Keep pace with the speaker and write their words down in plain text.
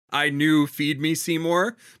I knew Feed Me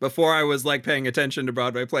Seymour before I was like paying attention to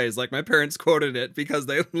Broadway plays. Like my parents quoted it because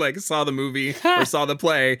they like saw the movie or saw the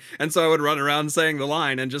play, and so I would run around saying the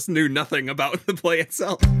line and just knew nothing about the play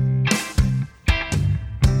itself.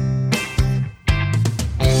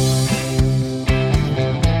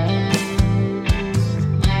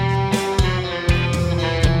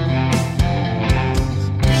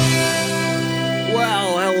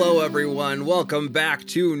 Everyone, welcome back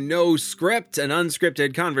to No Script, an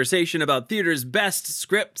unscripted conversation about theater's best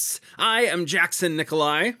scripts. I am Jackson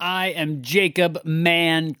Nikolai. I am Jacob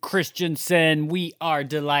Mann Christensen. We are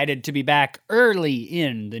delighted to be back early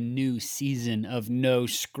in the new season of No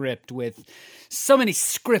Script with so many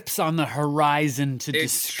scripts on the horizon to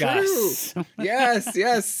discuss. True.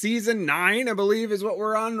 Yes. Season 9, I believe, is what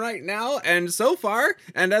we're on right now. And so far,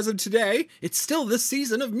 and as of today, it's still this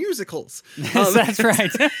season of musicals. That's right.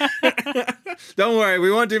 Don't worry,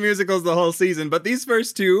 we won't do musicals the whole season, but these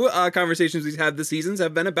first two conversations we've had this season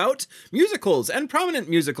have been about musicals and prominent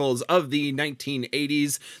musicals of the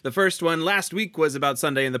 1980s. The first one last week was about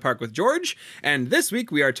Sunday in the Park with George, and this week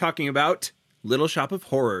we are talking about Little Shop of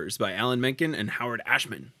Horrors by Alan Menken and Howard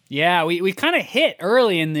Ashman. Yeah, we kind of hit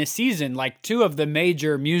early in this season, like two of the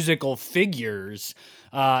major musical figures,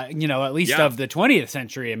 at least of the 20th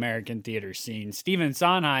century American theater scene. Stephen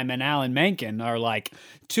Sondheim and Alan Menken are like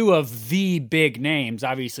two of the big names.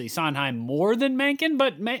 Obviously, Sondheim more than Menken,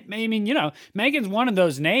 but Menken's one of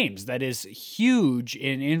those names that is huge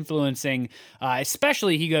in influencing,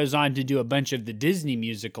 especially he goes on to do a bunch of the Disney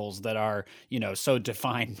musicals that are, so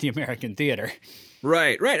define the American theater.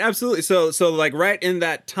 Right, absolutely. So like right in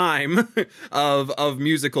that time of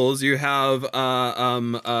musicals, you have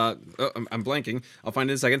I'm blanking. I'll find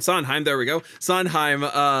it in a second. Sondheim, there we go. Sondheim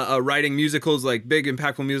writing musicals, like big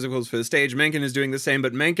impactful musicals for the stage. Menken is doing the same,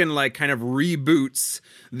 but Menken like kind of reboots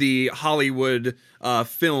the Hollywood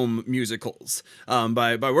film musicals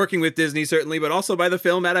by working with Disney, certainly, but also by the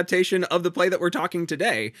film adaptation of the play that we're talking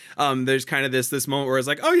today. There's kind of this moment where it's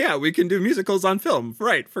like, oh yeah, we can do musicals on film.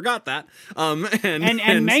 Right, forgot that.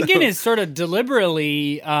 And Menken is sort of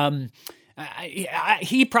deliberately,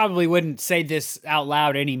 he probably wouldn't say this out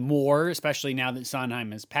loud anymore, especially now that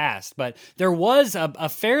Sondheim has passed, but there was a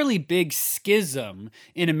fairly big schism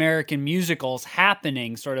in American musicals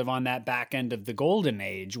happening sort of on that back end of the golden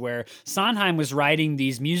age, where Sondheim was writing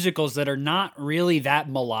these musicals that are not really that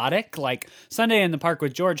melodic. Like Sunday in the Park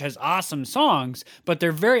with George has awesome songs, but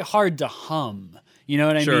they're very hard to hum. You know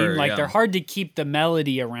what I mean? Like they're hard to keep the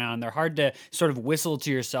melody around. They're hard to sort of whistle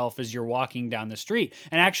to yourself as you're walking down the street.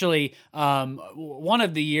 And actually, one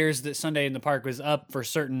of the years that Sunday in the Park was up for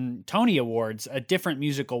certain Tony Awards, a different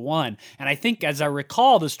musical won. And I think, as I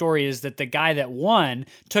recall, the story is that the guy that won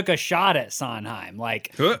took a shot at Sondheim.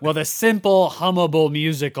 Like, well, the simple, hummable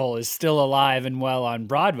musical is still alive and well on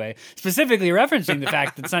Broadway, specifically referencing the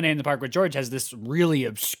fact that Sunday in the Park with George has this really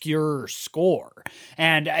obscure score.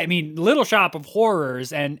 And I mean, Little Shop of Horrors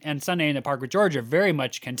and Sunday in the Park with George are very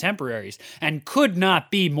much contemporaries and could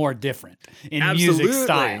not be more different in music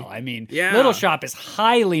style. I mean, Little Shop is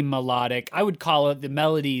highly melodic. I would call it the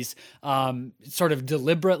melodies sort of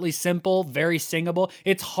deliberately simple, very singable.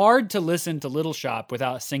 It's hard to listen to Little Shop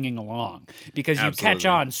without singing along because you catch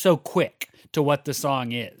on so quick to what the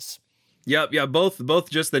song is. Yep, yeah,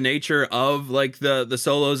 both just the nature of like the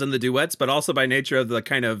solos and the duets, but also by nature of the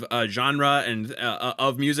kind of genre and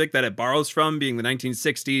of music that it borrows from, being the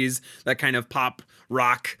 1960s, that kind of pop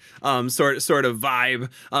rock sort of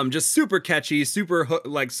vibe, just super catchy, super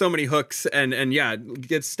like so many hooks, and yeah,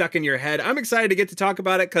 gets stuck in your head. I'm excited to get to talk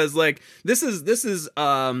about it because like this is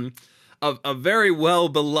a very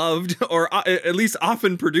well-beloved, or at least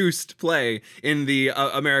often produced play in the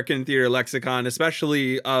American theater lexicon,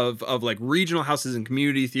 especially of like regional houses and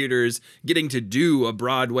community theaters getting to do a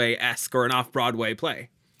Broadway-esque or an off-Broadway play.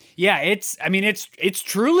 Yeah, it's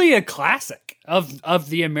truly a classic of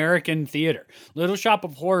the American theater. Little Shop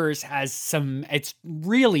of Horrors it's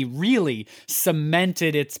really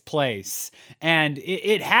cemented its place. And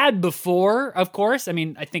it had before, of course. I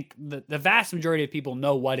mean, I think the vast majority of people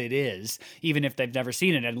know what it is, even if they've never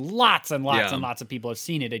seen it. And lots and lots of people have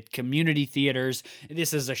seen it at community theaters.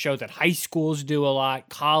 This is a show that high schools do a lot,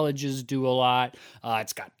 colleges do a lot.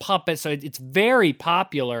 It's got puppets, so it's very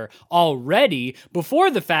popular already before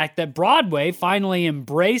the fact that Broadway finally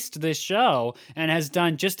embraced this show and has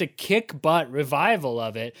done just a kick-butt revival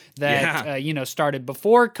of it that started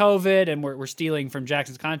before COVID, and we're stealing from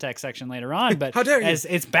Jackson's contact section later on, but how dare you?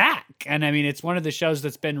 It's back. And I mean, it's one of the shows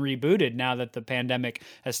that's been rebooted now that the pandemic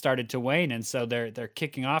has started to wane, and so they're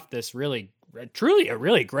kicking off this truly a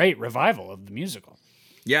really great revival of the musical.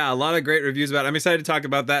 Yeah, a lot of great reviews about it. I'm excited to talk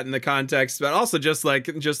about that in the context, but also just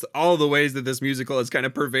all the ways that this musical has kind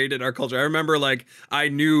of pervaded our culture. I remember I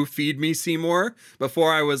knew Feed Me Seymour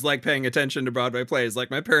before I was paying attention to Broadway plays.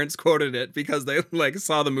 Like my parents quoted it because they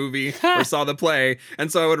saw the movie or saw the play,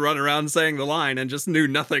 and so I would run around saying the line and just knew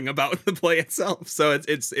nothing about the play itself. So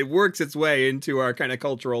it works its way into our kind of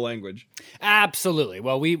cultural language. Absolutely.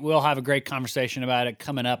 Well, we will have a great conversation about it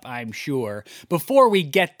coming up, I'm sure. Before we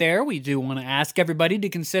get there, we do want to ask everybody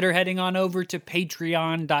to consider heading on over to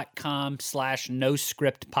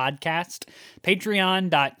patreon.com/noscriptpodcast.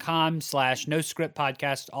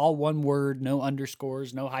 Patreon.com/noscriptpodcast, all one word, no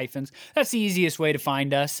underscores, no hyphens. That's the easiest way to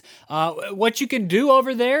find us. What you can do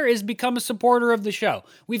over there is become a supporter of the show.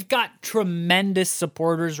 We've got tremendous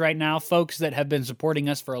supporters right now, folks that have been supporting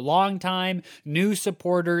us for a long time, new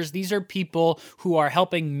supporters. These are people who are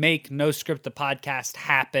helping make No Script the podcast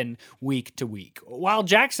happen week to week. While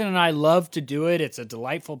Jackson and I love to do it, it's a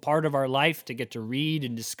delightful part of our life to get to read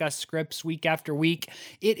and discuss scripts week after week.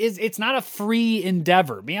 It's not a free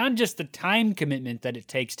endeavor beyond just the time commitment that it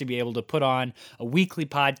takes to be able to put on a weekly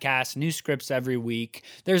podcast, new scripts every week.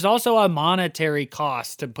 There's also a monetary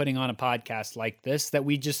cost to putting on a podcast like this that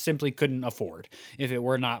we just simply couldn't afford if it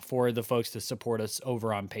were not for the folks that support us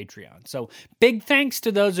over on Patreon. So big thanks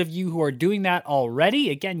to those of you who are doing that already.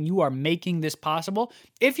 Again, you are making this possible.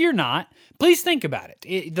 If you're not, please think about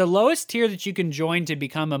it. The lowest tier that you can join to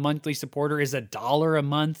become a monthly supporter is $1 a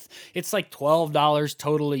month. It's like $12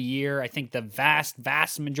 total a year. I think the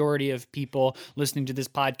vast majority of people listening to this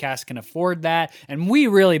podcast can afford that. And we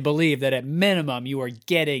really believe that at minimum, you are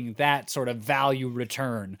getting that sort of value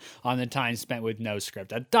return on the time spent with No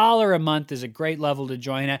Script. $1 a month is a great level to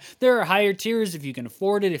join at. There are higher tiers if you can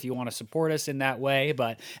afford it, if you want to support us in that way.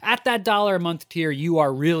 But at that $1 a month tier, you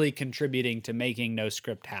are really contributing to making No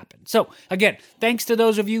Script happen. So again, thanks to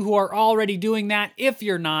those of you who are already doing that. If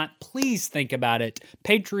you're not, please think about it.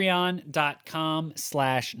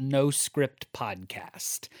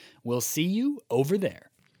 Patreon.com/noscriptpodcast. We'll see you over there.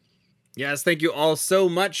 Yes, thank you all so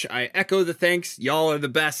much. I echo the thanks. Y'all are the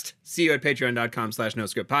best. See you at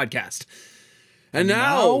patreon.com/noscriptpodcast. And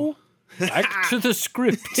now back to the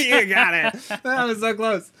script. You got it. That was so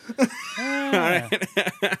close. All right.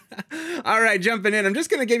 All right, jumping in. I'm just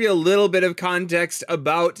going to give you a little bit of context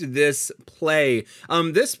about this play.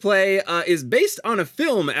 This play is based on a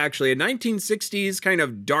film, actually, a 1960s kind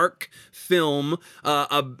of dark film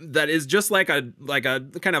that is just like a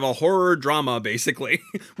kind of a horror drama, basically,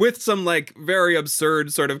 with some very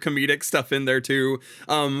absurd sort of comedic stuff in there too.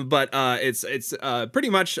 But it's pretty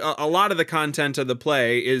much a lot of the content of the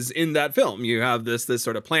play is in that film. You have this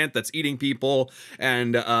sort of plant that's eating people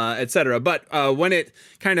and etc. But when it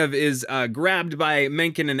kind of is grabbed by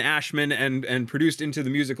Menken and Ashman and produced into the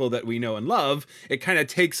musical that we know and love, it kind of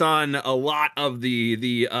takes on a lot of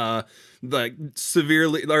the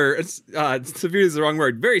severely, or severe is the wrong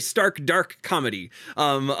word, very stark, dark comedy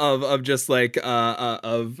of just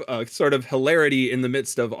sort of hilarity in the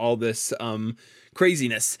midst of all this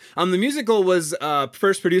craziness. The musical was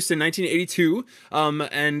first produced in 1982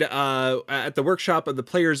 and at the workshop of the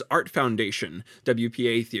Players Art Foundation,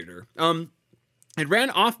 WPA Theater. It ran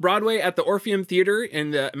off-Broadway at the Orpheum Theater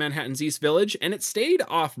in the Manhattan's East Village, and it stayed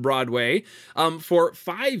off-Broadway for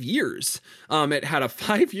 5 years. It had a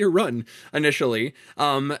 5-year run initially,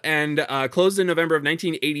 and closed in November of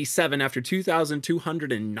 1987 after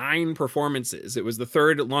 2,209 performances. It was the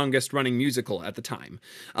third longest-running musical at the time.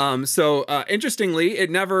 Interestingly,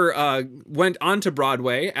 it never went on to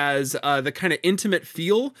Broadway as the kind of intimate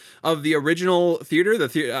feel of the original theater.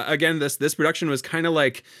 Again, this production was kind of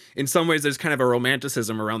like, in some ways, there's kind of a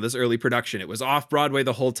romanticism around this early production. It was off Broadway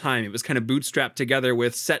the whole time. It was kind of bootstrapped together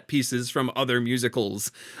with set pieces from other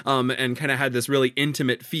musicals, and kind of had this really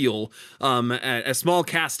intimate feel. A small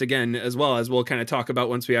cast again, as well, as we'll kind of talk about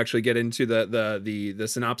once we actually get into the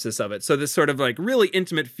synopsis of it. So this sort of really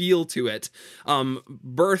intimate feel to it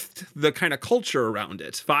birthed the kind of culture around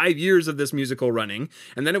it. 5 years of this musical running,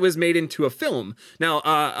 and then it was made into a film. Now,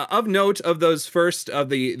 of note of those first of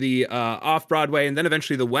the off Broadway and then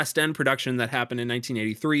eventually the West End production that happened in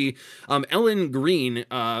 1983, Ellen Greene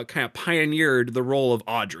kind of pioneered the role of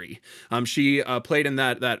Audrey. She played in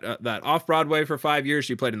that off-Broadway for 5 years.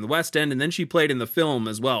 She played in the West End, and then she played in the film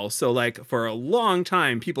as well. So for a long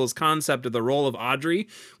time, people's concept of the role of Audrey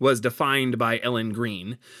was defined by Ellen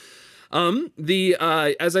Greene.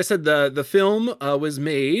 As I said, the film was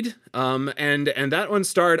made, and that one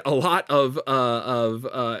starred a lot of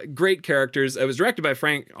great characters. It was directed by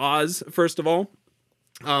Frank Oz, first of all.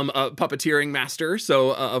 a puppeteering master.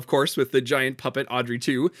 So, of course, with the giant puppet Audrey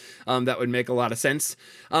 2, that would make a lot of sense.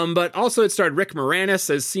 But also it starred Rick Moranis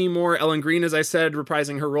as Seymour, Ellen Greene, as I said,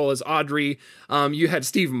 reprising her role as Audrey. You had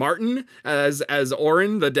Steve Martin as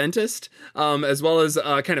Orrin, the dentist, as well as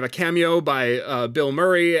kind of a cameo by Bill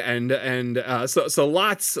Murray. So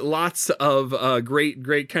lots of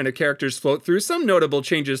great kind of characters float through. Some notable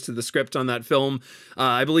changes to the script on that film.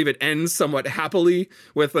 I believe it ends somewhat happily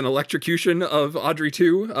with an electrocution of Audrey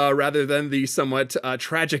 2. Rather than the somewhat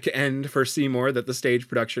tragic end for Seymour that the stage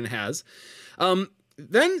production has. Then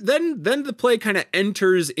the play kind of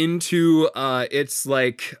enters into its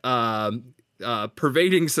like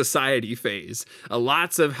pervading society phase.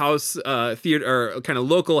 Lots of house theater, or kind of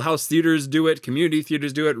local house theaters do it, community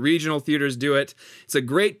theaters do it, regional theaters do it. It's a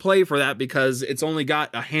great play for that because it's only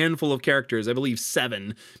got a handful of characters, I believe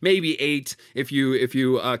 7, maybe 8 if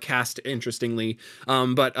you cast interestingly.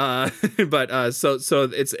 So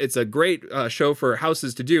it's a great show for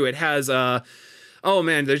houses to do. It has oh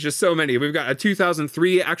man, there's just so many. We've got a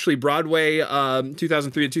 2003 actually Broadway,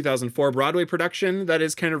 2003 to 2004 Broadway production that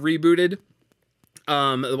is kind of rebooted.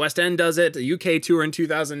 The West End does it, a UK tour in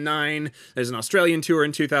 2009. There's an Australian tour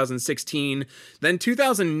in 2016. Then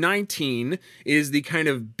 2019 is the kind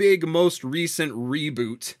of big, most recent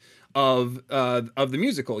reboot of the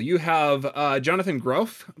musical. You have Jonathan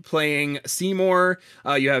Groff playing Seymour.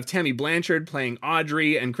 You have Tammy Blanchard playing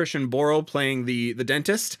Audrey, and Christian Borle playing the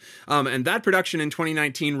dentist. And that production in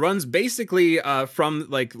 2019 runs basically from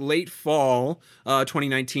like late fall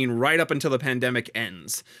 2019 right up until the pandemic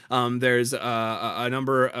ends. There's a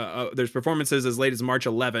number. There's performances as late as March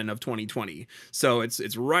 11 of 2020. So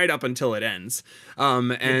it's right up until it ends.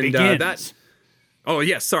 That. Oh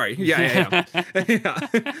yes, sorry. Yeah.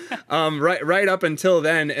 Right up until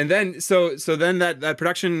then, and then so then that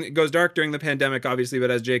production goes dark during the pandemic, obviously.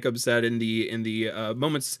 But as Jacob said in the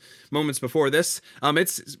moments before this,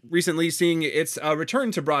 it's recently seeing its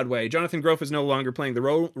return to Broadway. Jonathan Groff is no longer playing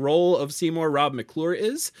the role of Seymour. Rob McClure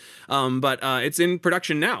is, but it's in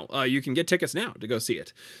production now. You can get tickets now to go see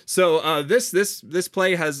it. So this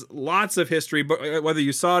play has lots of history. But whether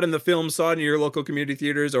you saw it in the film, saw it in your local community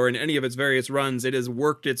theaters, or in any of its various runs, it has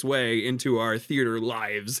worked its way into our theater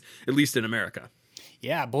lives, at least in America.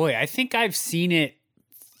 Yeah, boy, I think I've seen it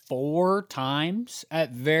 4 times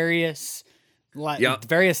at various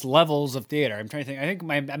levels of theater. I'm trying to think. I think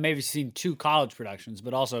I may have seen 2 college productions,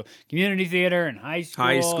 but also community theater and high school.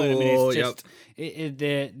 I mean,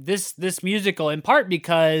 it's just this musical, in part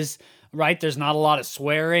because right, there's not a lot of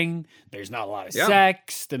swearing, there's not a lot of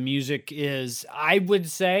sex. The music is, I would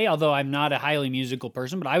say, although I'm not a highly musical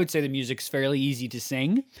person, but I would say the music's fairly easy to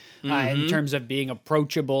sing in terms of being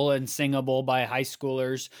approachable and singable by high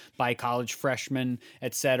schoolers, by college freshmen,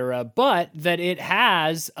 etc. But that it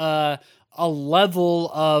has a level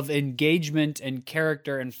of engagement and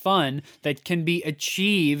character and fun that can be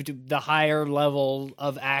achieved the higher level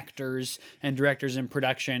of actors and directors in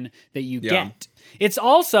production that you get. It's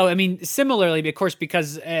also, I mean, similarly, of course,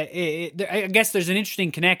 because I guess there's an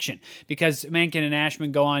interesting connection because Menken and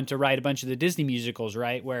Ashman go on to write a bunch of the Disney musicals,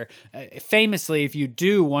 right? Where famously, if you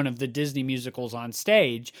do one of the Disney musicals on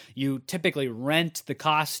stage, you typically rent the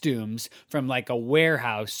costumes from like a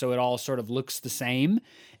warehouse so it all sort of looks the same.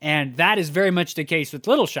 And that is very much the case with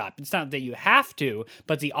Little Shop. It's not that you have to,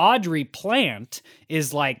 but the Audrey plant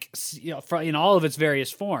is like, you know, in all of its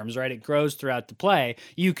various forms, right? It grows throughout the play.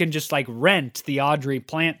 You can just like rent the Audrey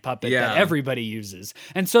plant puppet that everybody uses.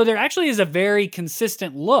 And so there actually is a very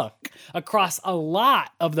consistent look across a lot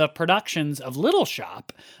of the productions of Little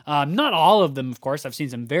Shop. Not all of them, of course. I've seen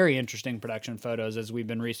some very interesting production photos as we've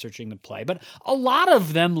been researching the play, but a lot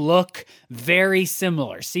of them look very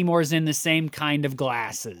similar. Seymour's in the same kind of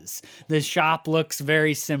glasses. The shop looks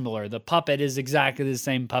very similar. The puppet is exactly the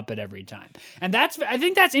same puppet every time. And I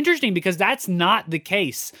think that's interesting because that's not the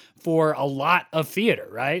case for a lot of theater,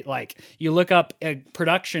 right? Like you look up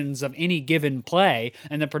productions of any given play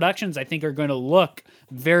and the productions I think are going to look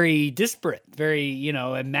very disparate, very,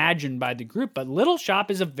 imagined by the group. But Little Shop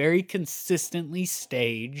is a very consistently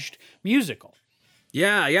staged musical.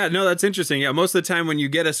 Yeah, no, that's interesting. Yeah, most of the time when you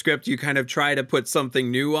get a script, you kind of try to put something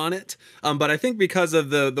new on it. But I think because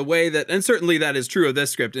of the way that, and certainly that is true of this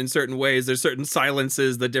script in certain ways, there's certain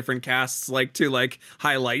silences that different casts like to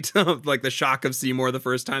highlight, like the shock of Seymour the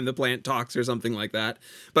first time the plant talks or something like that.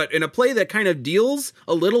 But in a play that kind of deals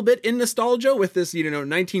a little bit in nostalgia with this,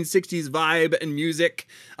 1960s vibe and music,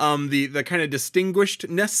 the kind of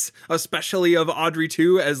distinguishedness, especially of Audrey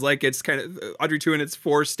 2 as like it's kind of Audrey 2 in its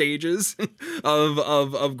 4 stages of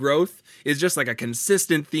growth is just like a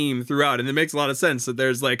consistent theme throughout, and it makes a lot of sense that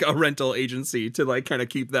there's like a rental agency to like kind of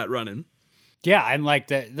keep that running. Yeah, and like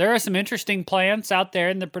there are some interesting plants out there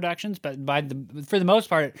in the productions, but for the most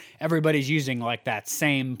part, everybody's using like that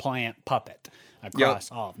same plant puppet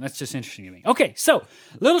across all of them. That's just interesting to me. Okay, so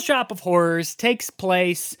Little Shop of Horrors takes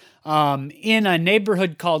place in a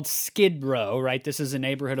neighborhood called Skid Row, right? This is a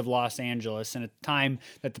neighborhood of Los Angeles, and at the time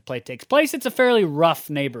that the play takes place, it's a fairly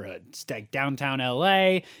rough neighborhood. It's like downtown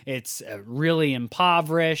LA. It's really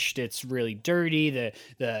impoverished. It's really dirty.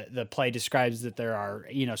 The play describes that there are,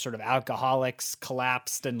 sort of alcoholics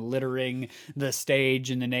collapsed and littering the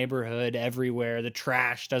stage in the neighborhood everywhere. The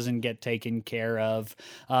trash doesn't get taken care of.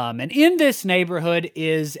 And in this neighborhood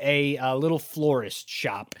is a little florist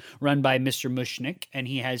shop run by Mr. Mushnick, and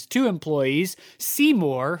he has two employees,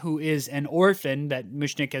 Seymour, who is an orphan that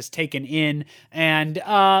Mushnick has taken in and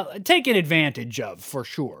taken advantage of, for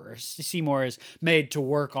sure. Seymour is made to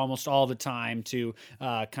work almost all the time to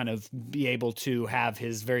kind of be able to have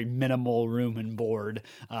his very minimal room and board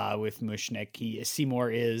with Mushnick.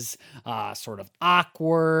 Seymour is sort of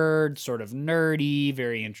awkward, sort of nerdy,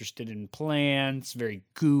 very interested in plants, very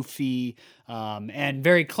goofy, and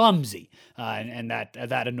very clumsy, and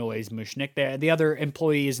that annoys Mushnick. The other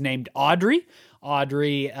employee is named Audrey.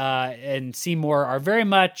 Audrey and Seymour are very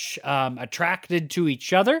much attracted to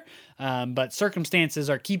each other, but circumstances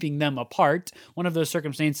are keeping them apart. One of those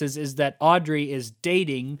circumstances is that Audrey is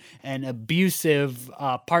dating an abusive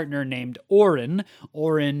partner named Orrin.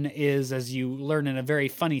 Orrin is, as you learn in a very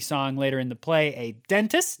funny song later in the play, a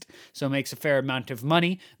dentist, so makes a fair amount of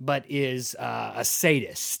money, but is a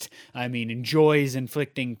sadist. I mean, enjoys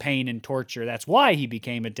inflicting pain and torture. That's why he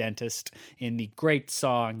became a dentist in the great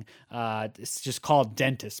song, it's just called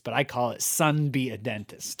Dentist, but I call it Son Be a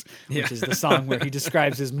Dentist, which is the song where he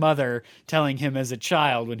describes his mother telling him as a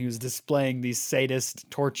child when he was displaying these sadist,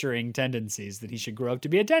 torturing tendencies that he should grow up to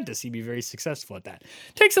be a dentist. He'd be very successful at that.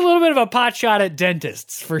 Takes a little bit of a pot shot at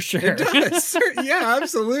dentists, for sure. It does. Yeah,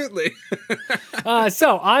 absolutely.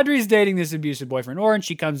 So Audrey's dating this abusive boyfriend, Orrin.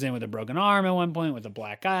 She comes in with a broken arm at one point with a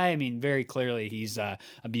black eye. I mean, very clearly he's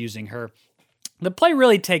abusing her. The play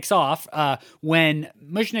really takes off when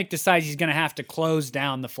Mushnick decides he's going to have to close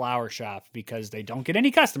down the flower shop because they don't get any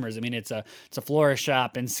customers. I mean, it's a florist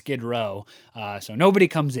shop in Skid Row, so nobody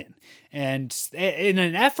comes in. And in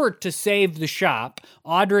an effort to save the shop,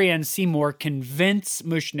 Audrey and Seymour convince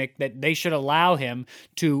Mushnick that they should allow him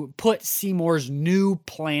to put Seymour's new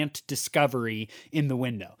plant discovery in the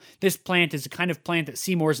window. This plant is a kind of plant that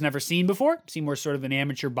Seymour's never seen before. Seymour's sort of an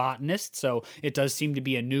amateur botanist, so it does seem to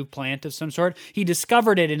be a new plant of some sort. He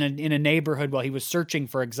discovered it in a neighborhood while he was searching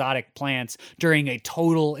for exotic plants during a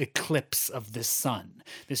total eclipse of the sun.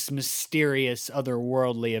 This mysterious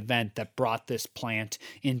otherworldly event that brought this plant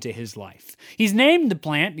into his life. He's named the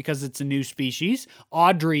plant because it's a new species,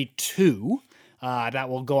 Audrey 2. That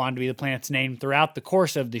will go on to be the plant's name throughout the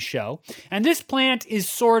course of the show. And this plant is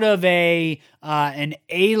sort of an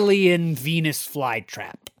alien Venus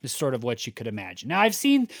flytrap, is sort of what you could imagine. Now, I've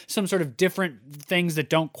seen some sort of different things that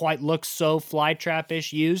don't quite look so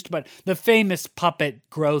flytrap-ish used, but the famous puppet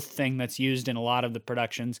growth thing that's used in a lot of the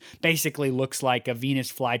productions basically looks like a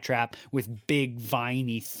Venus flytrap with big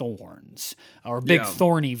viney thorns, or big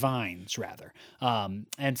thorny vines, rather.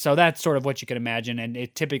 And so that's sort of what you could imagine, and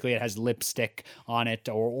it typically has lipstick on it,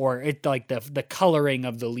 or it like the coloring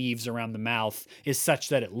of the leaves around the mouth is such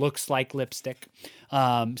that it looks like lipstick.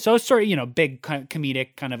 So it's sort of, big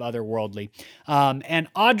comedic, kind of otherworldly. And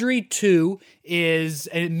Audrey 2 is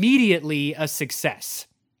immediately a success.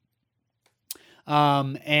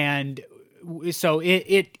 And so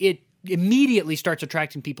it immediately starts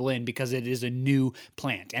attracting people in because it is a new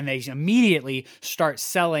plant, and they immediately start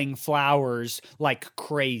selling flowers like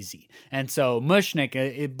crazy. And so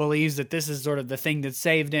Mushnick believes that this is sort of the thing that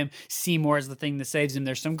saved him. Seymour is the thing that saves him.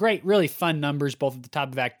 There's some great, really fun numbers both at the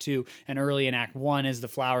top of Act 2 and early in Act 1 as the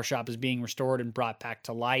flower shop is being restored and brought back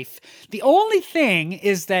to life. The only thing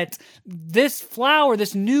is that this flower,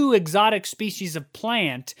 this new exotic species of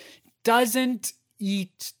plant, doesn't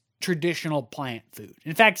eat traditional plant food.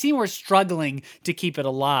 In fact, Seymour's struggling to keep it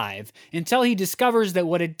alive until he discovers that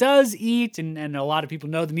what it does eat, and a lot of people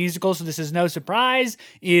know the musical, so this is no surprise,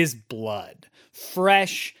 is blood.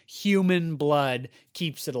 Fresh human blood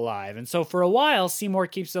keeps it alive. And so for a while, Seymour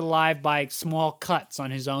keeps it alive by small cuts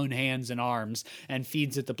on his own hands and arms and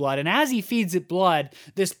feeds it the blood. And as he feeds it blood,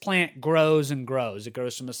 this plant grows and grows. It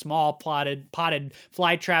grows from a small potted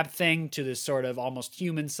flytrap thing to this sort of almost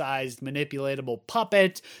human-sized manipulatable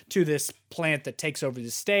puppet to this plant that takes over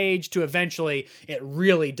the stage to eventually it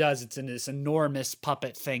really does. It's in this enormous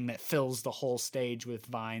puppet thing that fills the whole stage with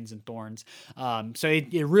vines and thorns. So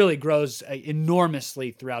it really grows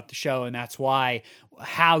enormously throughout throughout the show, and that's why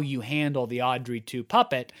how you handle the Audrey 2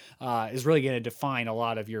 puppet is really going to define a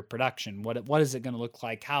lot of your production. What is it going to look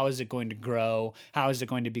like? How is it going to grow? How is it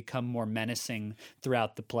going to become more menacing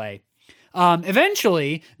throughout the play?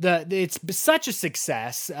 Eventually, it's such a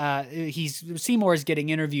success. Seymour is getting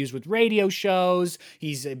interviews with radio shows.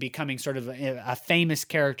 He's becoming sort of a famous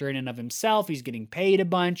character in and of himself. He's getting paid a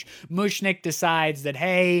bunch. Mushnick decides that,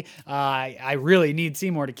 hey, I really need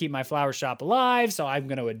Seymour to keep my flower shop alive, so I'm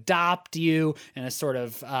going to adopt you, and a sort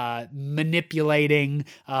of manipulating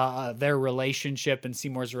their relationship and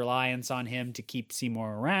Seymour's reliance on him to keep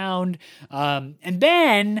Seymour around. And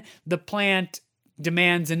then the plant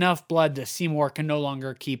demands enough blood that Seymour can no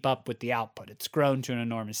longer keep up with the output. It's grown to an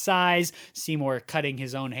enormous size. Seymour, cutting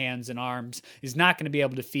his own hands and arms, is not going to be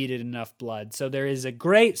able to feed it enough blood. So there is a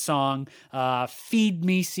great song, Feed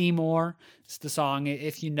Me, Seymour. It's the song,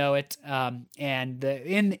 if you know it. In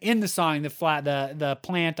the song, the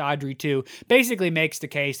plant Audrey 2 basically makes the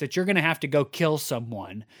case that you're going to have to go kill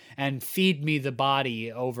someone and feed me the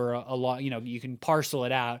body over a long, you can parcel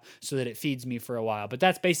it out so that it feeds me for a while. But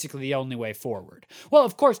that's basically the only way forward. Well,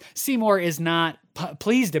 of course, Seymour is not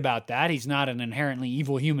pleased about that. He's not an inherently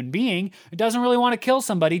evil human being. He doesn't really want to kill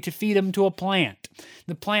somebody to feed him to a plant.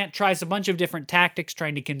 The plant tries a bunch of different tactics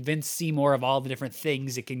trying to convince Seymour of all the different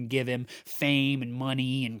things it can give him, fame and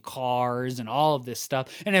money and cars and all of this stuff.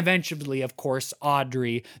 And eventually, of course,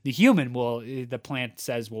 Audrey, the human, the plant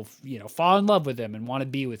says will, fall in love with him and want to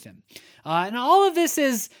be with him. And all of this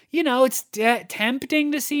is, it's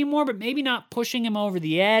tempting to Seymour, but maybe not pushing him over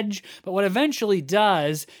the edge. But what eventually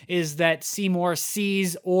does is that Seymour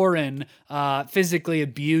sees Orin physically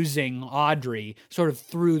abusing Audrey sort of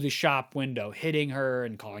through the shop window, hitting her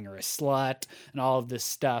and calling her a slut and all of this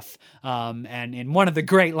stuff. And in one of the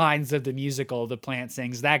great lines of the musical, the plant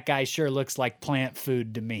sings, "That guy sure looks like plant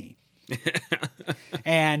food to me."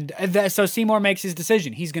 And so Seymour makes his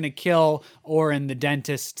decision. He's going to kill Orin, the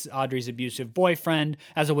dentist, Audrey's abusive boyfriend,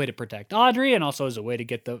 as a way to protect Audrey and also as a way to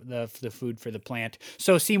get the food for the plant.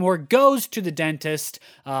 So Seymour goes to the dentist.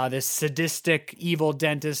 This sadistic, evil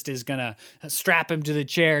dentist is going to strap him to the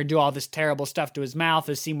chair and do all this terrible stuff to his mouth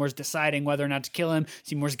as Seymour's deciding whether or not to kill him.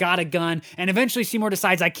 Seymour's got a gun, and eventually Seymour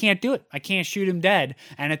decides, I can't do it. I can't shoot him dead.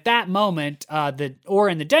 And at that moment,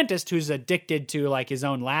 Orin, the dentist, who's addicted to like his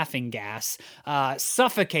own laughing gas,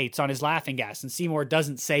 suffocates on his laughing gas, and Seymour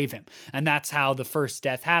doesn't save him. And that's how the first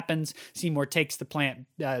death happens. Seymour takes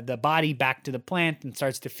the body back to the plant and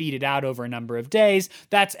starts to feed it out over a number of days.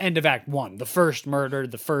 That's end of Act 1. The first murder,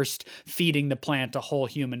 the first feeding the plant a whole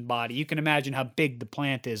human body. You can imagine how big the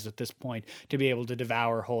plant is at this point to be able to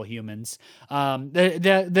devour whole humans.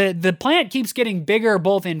 The plant keeps getting bigger,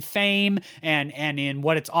 both in fame and in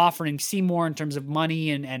what it's offering Seymour in terms of money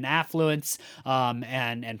and affluence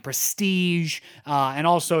and prestige, and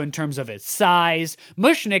also in terms of its size.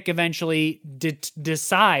 Mushnick eventually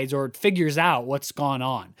decides or figures out what's gone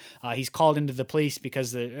on. He's called into the police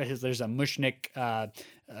because there's a Mushnick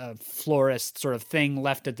florist sort of thing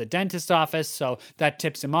left at the dentist's office, so that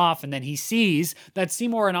tips him off, and then he sees that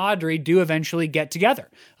Seymour and Audrey do eventually get together.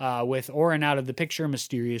 With Orin out of the picture,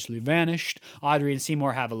 mysteriously vanished, Audrey and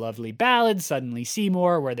Seymour have a lovely ballad, Suddenly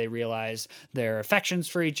Seymour, where they realize their affections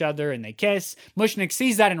for each other and they kiss. Mushnick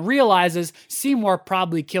sees that and realizes Seymour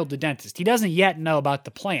probably killed the dentist. He doesn't yet know about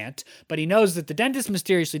the plant, but he knows that the dentist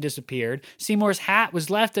mysteriously disappeared. Seymour's hat was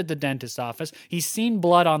left at the dentist's office. He's seen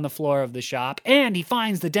blood on the floor of the shop, and he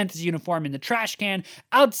finds the dentist uniform in the trash can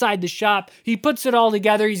outside the shop. He puts it all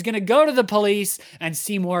together. He's going to go to the police, and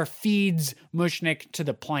Seymour feeds Mushnick to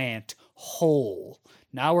the plant whole.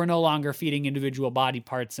 Now we're no longer feeding individual body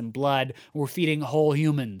parts and blood. We're feeding whole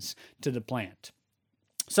humans to the plant.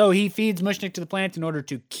 So he feeds Mushnick to the plant in order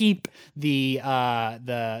to keep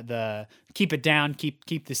keep it down,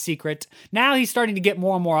 keep the secret. Now he's starting to get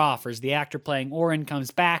more and more offers. The actor playing Orin comes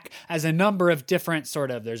back as a number of different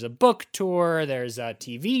there's a book tour, there's a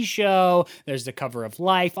TV show, there's the cover of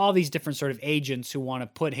Life, all these different sort of agents who want to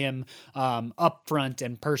put him up front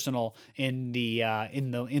and personal in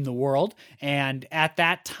the world. And at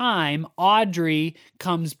that time, Audrey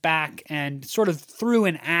comes back and sort of through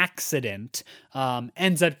an accident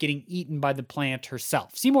ends up getting eaten by the plant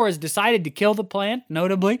herself. Seymour has decided to kill the plant,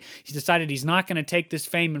 notably. He's decided he's not going to take this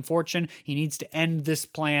fame and fortune. He needs to end this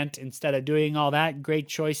plant instead of doing all that. Great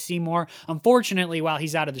choice, Seymour. Unfortunately, while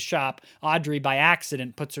he's out of the shop, Audrey, by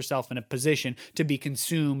accident, puts herself in a position to be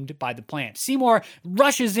consumed by the plant. Seymour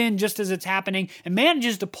rushes in just as it's happening and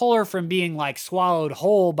manages to pull her from being swallowed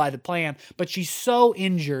whole by the plant, but she's so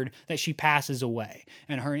injured that she passes away.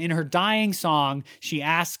 And in her dying song, she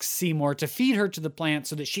asks Seymour to feed her to the plant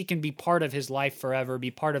so that she can be part of his life forever,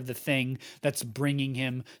 be part of the thing that's bringing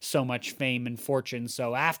him so much fame and fortune.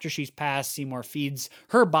 So after she's passed, Seymour feeds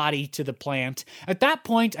her body to the plant. At that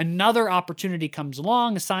point, another opportunity comes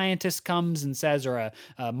along. A scientist comes and says, or a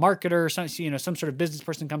marketer, some sort of business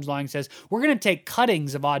person comes along and says, we're going to take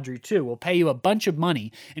cuttings of Audrey 2. We'll pay you a bunch of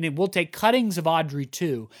money, and we'll take cuttings of Audrey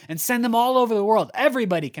 2 and send them all over the world.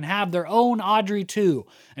 Everybody can have their own Audrey 2.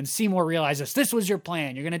 And Seymour realizes, this was your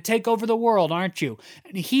plan. You're going to take over the world, aren't you?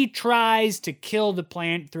 And he tries to kill the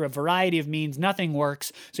plant through a variety of means. Nothing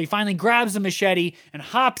works. So he finally grabs the machete and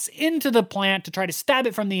hops into the plant to try to stab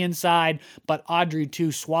it from the inside. But Audrey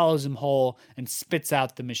 2 swallows him whole and spits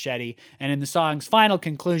out the machete. And in the song's final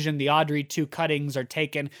conclusion, the Audrey 2 cuttings are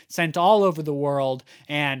taken, sent all over the world,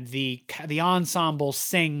 and the ensemble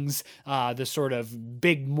sings the sort of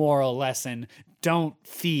big moral lesson: don't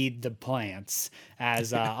feed the plants.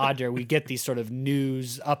 As Audrey, we get these sort of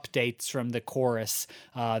news updates from the chorus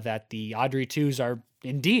that the Audrey 2s are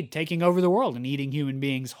indeed taking over the world and eating human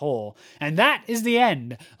beings whole. And that is the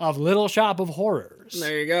end of Little Shop of Horrors.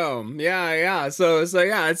 There you go. Yeah. So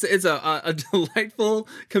yeah, it's a delightful,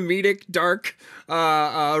 comedic, dark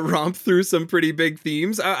romp through some pretty big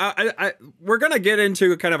themes. We're gonna get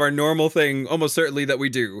into kind of our normal thing, almost certainly, that we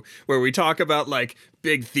do, where we talk about like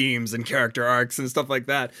big themes and character arcs and stuff like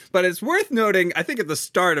that. But it's worth noting, I think, at the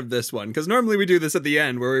start of this one, because normally we do this at the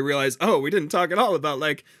end where we realize, oh, we didn't talk at all about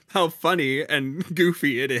like how funny and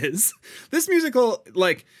goofy it is. This musical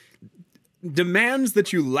like demands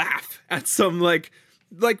that you laugh at some like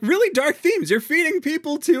really dark themes. You're feeding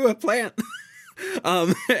people to a plant. And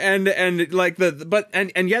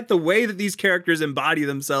yet the way that these characters embody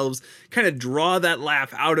themselves kind of draw that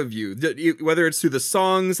laugh out of you, whether it's through the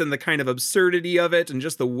songs and the kind of absurdity of it and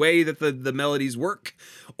just the way that the melodies work,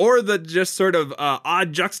 or the just sort of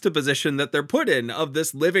odd juxtaposition that they're put in of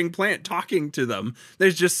this living plant talking to them.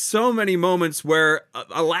 There's just so many moments where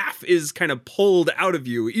a laugh is kind of pulled out of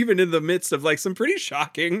you, even in the midst of like some pretty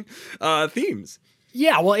shocking themes.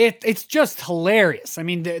 Yeah, well, it's just hilarious. I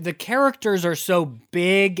mean, the characters are so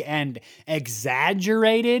big and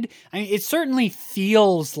exaggerated. I mean, it certainly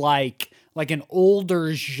feels like an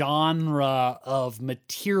older genre of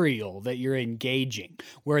material that you're engaging,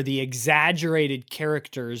 where the exaggerated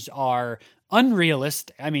characters are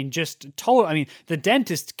unrealistic. I mean, the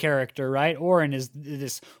dentist character, right? Oren is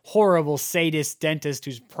this horrible sadist dentist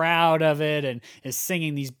who's proud of it and is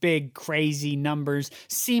singing these big, crazy numbers.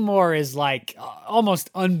 Seymour is like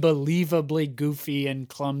almost unbelievably goofy and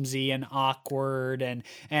clumsy and awkward.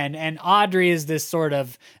 And Audrey is this sort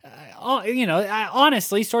of,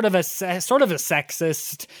 honestly, sort of a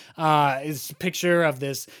sexist is picture of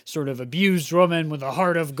this sort of abused woman with a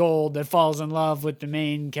heart of gold that falls in love with the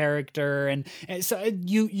main character. And so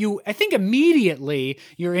I think immediately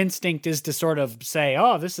your instinct is to sort of say,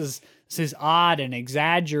 oh, this is odd and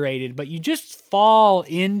exaggerated, but you just fall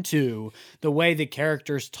into the way the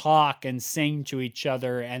characters talk and sing to each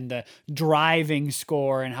other and the driving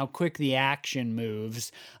score and how quick the action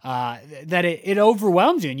moves, that it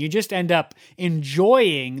overwhelms you, and you just end up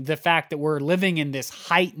enjoying the fact that we're living in this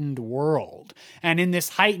heightened world. And in this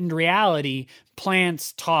heightened reality,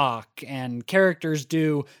 plants talk and characters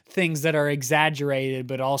do things that are exaggerated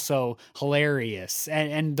but also hilarious.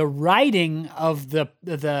 And the writing of the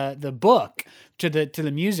book to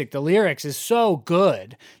the music, the lyrics, is so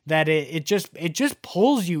good that it just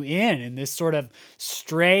pulls you in this sort of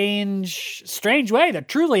strange way that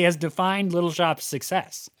truly has defined Little Shop's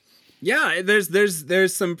success. Yeah,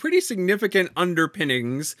 there's some pretty significant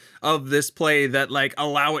underpinnings of this play that like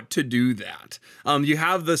allow it to do that. You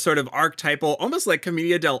have the sort of archetypal, almost like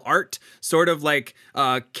commedia dell'arte, sort of like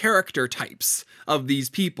character types of these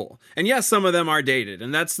people. And yes, some of them are dated,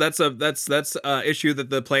 and that's a issue that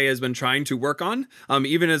the play has been trying to work on.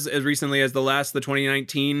 Even as recently as the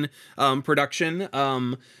 2019 production.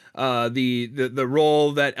 The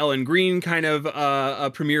role that Ellen Greene kind of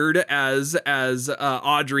premiered as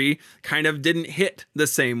Audrey kind of didn't hit the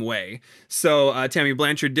same way. So Tammy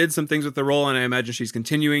Blanchard did some things with the role, and I imagine she's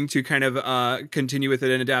continuing to kind of continue with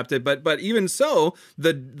it and adapt it. But even so,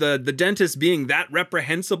 the dentist being that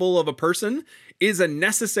reprehensible of a person is a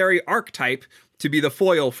necessary archetype to be the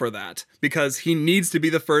foil for that, because he needs to be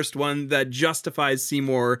the first one that justifies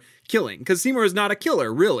Seymour killing, because Seymour is not a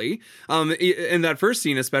killer, really. In that first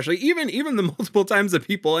scene especially, even the multiple times that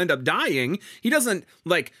people end up dying, he doesn't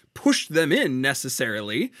like push them in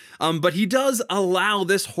necessarily, but he does allow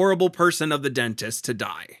this horrible person of the dentist to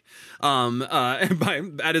die.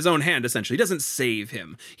 at his own hand, essentially. He doesn't save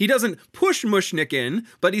him. He doesn't push Mushnik in,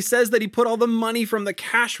 but he says that he put all the money from the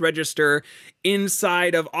cash register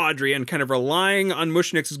inside of Audrey and kind of relying on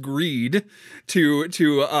Mushnik's greed to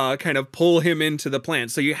kind of pull him into the plan.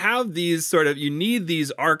 So you have these you need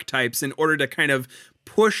these archetypes in order to kind of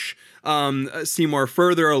push Seymour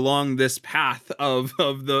further along this path of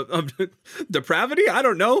depravity, I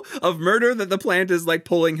don't know, of murder that the plant is like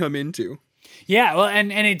pulling him into. Yeah, well,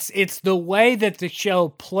 and it's the way that the show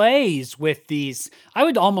plays with these, I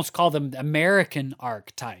would almost call them American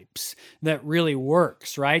archetypes, that really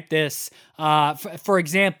works, right? This, for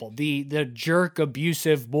example, the jerk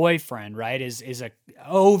abusive boyfriend, right, is a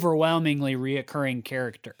overwhelmingly reoccurring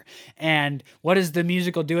character. And what does the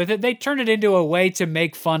musical do with it? They turn it into a way to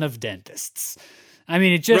make fun of dentists. I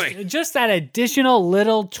mean, it just that additional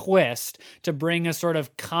little twist to bring a sort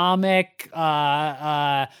of comic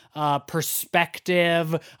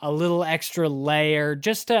perspective, a little extra layer,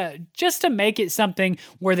 just to make it something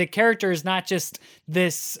where the character is not just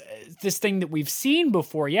this thing that we've seen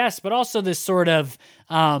before, yes, but also this sort of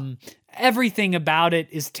everything about it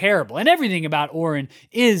is terrible, and everything about Orin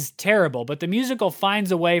is terrible. But the musical finds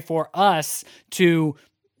a way for us to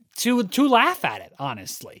laugh at it,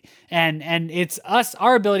 honestly. And it's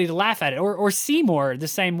our ability to laugh at it, or Seymour the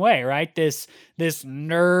same way, right? This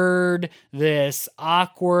nerd, this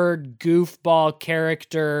awkward goofball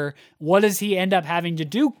character. What does he end up having to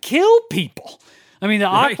do? Kill people. I mean, the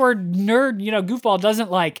awkward nerd, goofball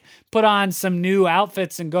doesn't like put on some new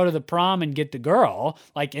outfits and go to the prom and get the girl,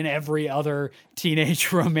 like in every other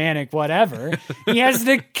teenage romantic whatever. He has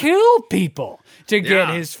to kill people to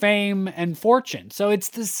get his fame and fortune. So it's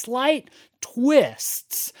the slight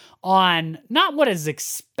twists on not what is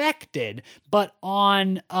expected, but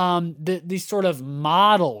on these sort of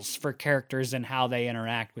models for characters and how they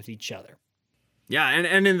interact with each other. Yeah,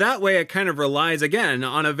 and in that way, it kind of relies, again,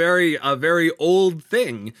 on a very old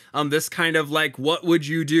thing. This kind of like, what would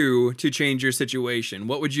you do to change your situation?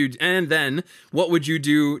 What would you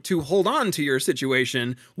do to hold on to your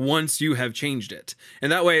situation once you have changed it?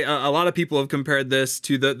 And that way, a lot of people have compared this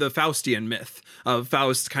to the Faustian myth of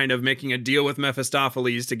Faust kind of making a deal with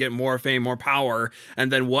Mephistopheles to get more fame, more power,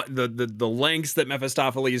 and then what the lengths that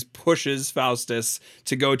Mephistopheles pushes Faustus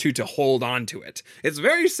to go to hold on to it. It's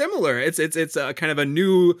very similar. It's a kind of a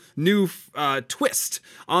new twist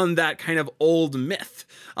on that kind of old myth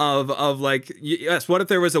of like, yes, what if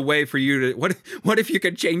there was a way for you to, what if you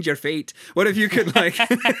could change your fate? What if you could like,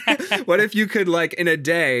 what if you could like in a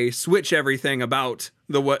day switch everything about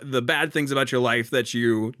the bad things about your life that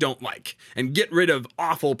you don't like and get rid of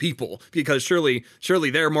awful people, because surely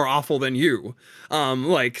they're more awful than you.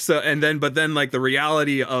 But then like the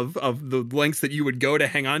reality of the lengths that you would go to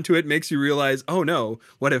hang on to it makes you realize, oh no,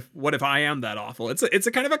 what if I am that awful? It's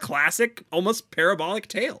a kind of a classic, almost parabolic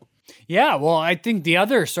tale. Yeah, well, I think the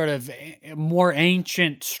other sort of more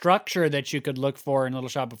ancient structure that you could look for in Little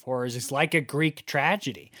Shop of Horrors is like a Greek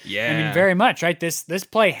tragedy. Yeah, I mean, very much, right? This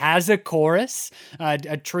play has a chorus,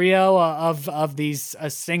 a trio of these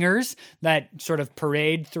singers that sort of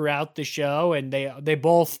parade throughout the show, and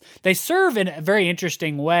they serve in a very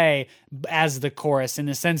interesting way as the chorus, in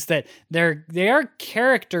the sense that they are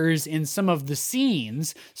characters in some of the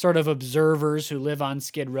scenes, sort of observers who live on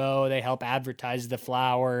Skid Row. They help advertise the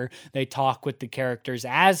flower. They talk with the characters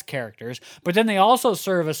as characters, but then they also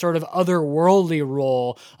serve a sort of otherworldly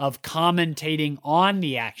role of commentating on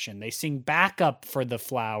the action. They sing backup for the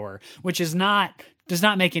flower, which does not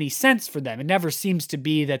make any sense for them. It never seems to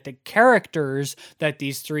be that the characters that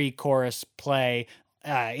these three chorus play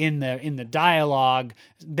in the dialogue,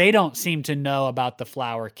 they don't seem to know about the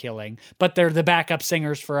flower killing, but they're the backup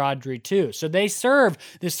singers for Audrey too. So they serve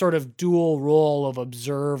this sort of dual role of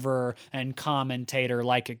observer and commentator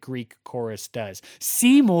like a Greek chorus does.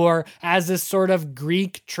 Seymour, as this sort of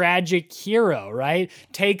Greek tragic hero, right,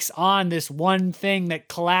 takes on this one thing that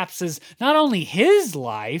collapses not only his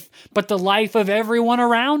life, but the life of everyone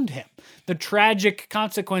around him. The tragic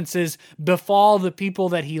consequences befall the people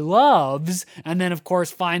that he loves, and then, of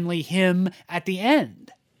course, finally him at the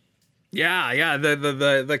end. Yeah,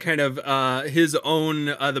 the kind of his own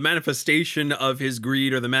the manifestation of his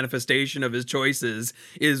greed, or the manifestation of his choices,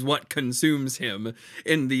 is what consumes him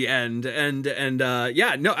in the end. And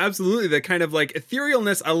yeah, no, absolutely, the kind of like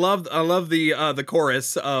etherealness. I love the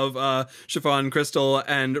chorus of Chiffon, Crystal,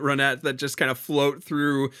 and Ronette that just kind of float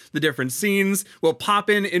through the different scenes. Will pop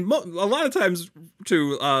in a lot of times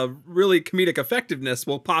really comedic effectiveness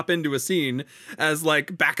will pop into a scene as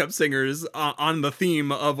like backup singers on the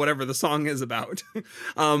theme of whatever the song is about.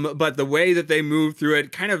 But the way that they move through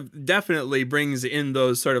it kind of definitely brings in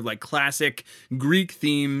those sort of like classic Greek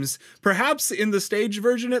themes. Perhaps in the stage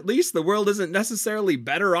version, at least, the world isn't necessarily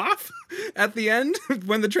better off at the end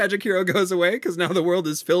when the tragic hero goes away, because now the world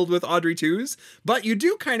is filled with Audrey 2s. But you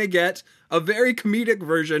do kind of get a very comedic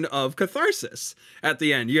version of catharsis at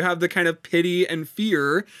the end. You have the kind of pity and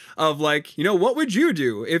fear of like, what would you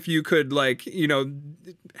do if you could like,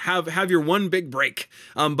 have your one big break,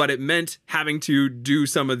 but it meant having to do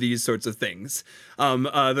some of these sorts of things.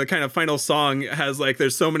 The kind of final song has like,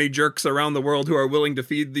 there's so many jerks around the world who are willing to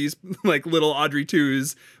feed these like little Audrey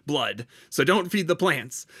 2s blood, so don't feed the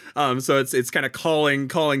plants. So it's kind of calling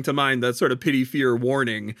to mind that sort of pity fear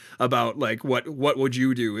warning about like what would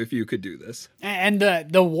you do if you could do this. And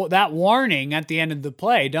that warning at the end of the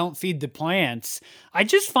play, don't feed the plants, I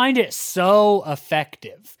just find it so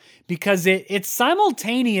effective because it's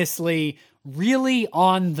simultaneously really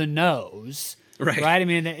on the nose. Right. I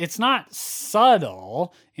mean, it's not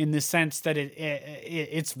subtle in the sense that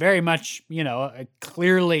it's very much,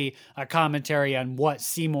 clearly a commentary on what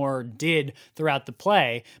Seymour did throughout the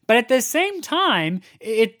play. But at the same time,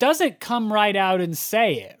 it doesn't come right out and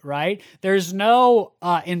say it, right? There's no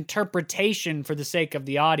interpretation for the sake of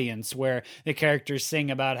the audience where the characters sing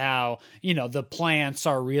about how, the plants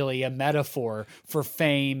are really a metaphor for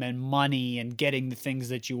fame and money and getting the things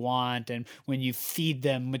that you want. And when you feed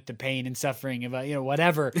them with the pain and suffering of,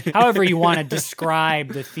 whatever, however you want to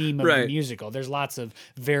describe the theme of the musical. There's lots of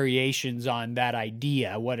variations on that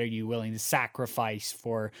idea. What are you willing to sacrifice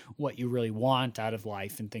for what you really want out of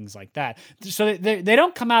life and things like that. So they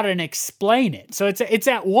don't come out and explain it. So it's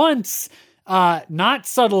at once not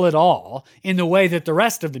subtle at all in the way that the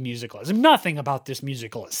rest of the musical is. Nothing about this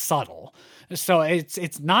musical is subtle. So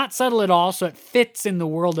it's not subtle at all, so it fits in the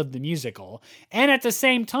world of the musical. And at the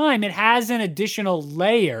same time, it has an additional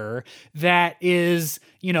layer that is,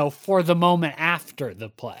 for the moment after the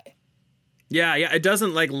play. Yeah, it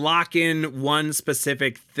doesn't like lock in one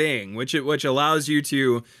specific thing, which allows it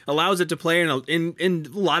to play in a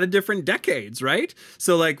lot of different decades, right?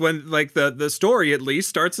 So like when like the story at least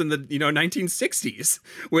starts in the 1960s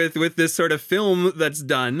with this sort of film that's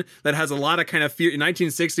done that has a lot of kind of fear.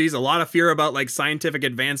 1960s, a lot of fear about like scientific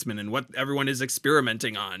advancement and what everyone is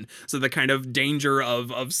experimenting on. So the kind of danger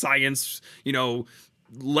of science,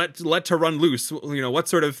 let to run loose, what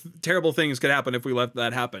sort of terrible things could happen if we let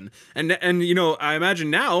that happen. And I imagine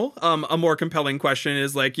now a more compelling question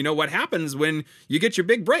is like, what happens when you get your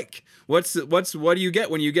big break? What do you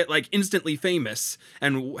get when you get like instantly famous,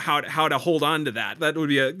 and how to hold on to that? That would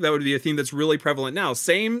be a theme that's really prevalent now.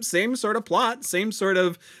 Same sort of plot, same sort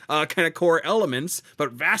of kind of core elements,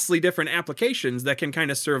 but vastly different applications that can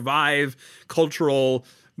kind of survive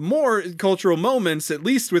more cultural moments, at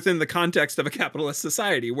least within the context of a capitalist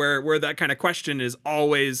society, where that kind of question is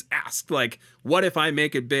always asked, like, what if I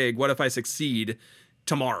make it big? What if I succeed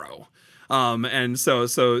tomorrow? And so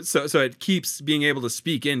it keeps being able to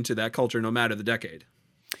speak into that culture no matter the decade.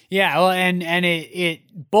 Yeah, well, and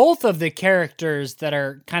it both of the characters that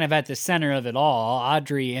are kind of at the center of it all,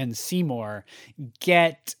 Audrey and Seymour,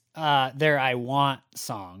 get their I Want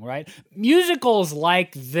song, right? Musicals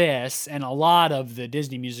like this, and a lot of the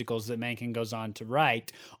Disney musicals that Menken goes on to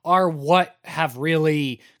write, are what have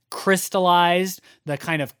really crystallized the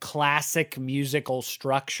kind of classic musical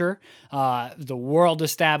structure. The world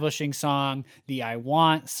establishing song, the I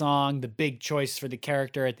Want song, the big choice for the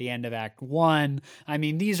character at the end of Act 1. I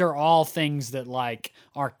mean, these are all things that like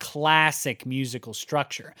are classic musical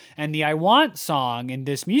structure. And the I Want song in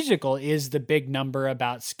this musical is the big number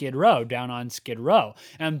about Skid Row, down on Skid Row.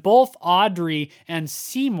 And both Audrey and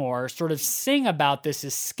Seymour sort of sing about this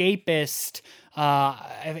escapist,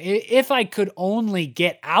 if I could only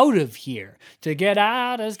get out of here, to get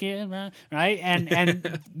out of Skid Row, right?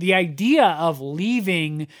 And the idea of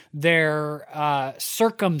leaving their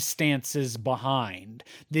circumstances behind,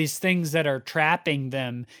 these things that are trapping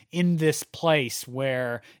them in this place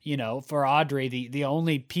where, for Audrey, the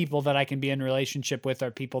only people that I can be in relationship with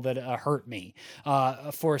are people that hurt me.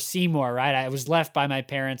 For Seymour, right? I was left by my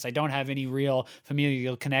parents. I don't have any real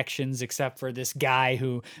familial connections except for this guy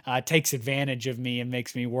who takes advantage of me and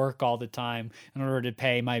makes me work all the time in order to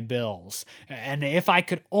pay my bills. And if I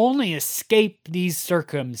could only escape these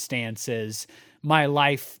circumstances, my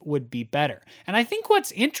life would be better. And I think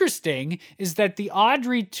what's interesting is that the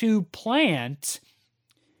Audrey 2 plant,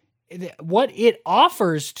 what it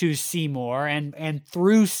offers to Seymour and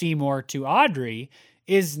through Seymour to Audrey,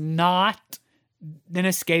 is not an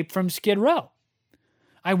escape from Skid Row.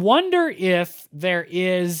 I wonder if there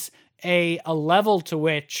is a level to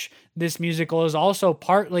which this musical is also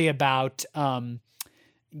partly about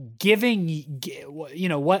giving, you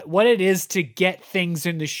know, what it is to get things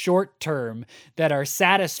in the short term that are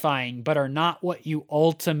satisfying but are not what you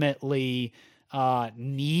ultimately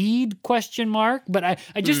need, question mark. But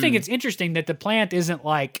I just think it's interesting that the plant isn't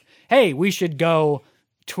like, hey, we should go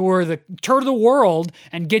tour the world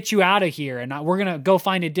and get you out of here, and we're gonna go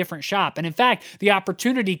find a different shop. And in fact, the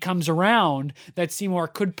opportunity comes around that Seymour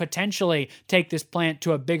could potentially take this plant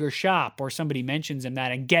to a bigger shop, or somebody mentions him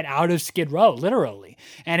that, and get out of Skid Row, literally.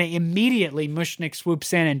 And immediately Mushnick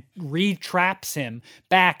swoops in and retraps him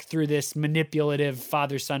back through this manipulative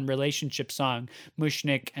father-son relationship song,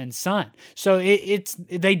 Mushnick and Son. So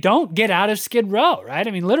they don't get out of Skid Row, right?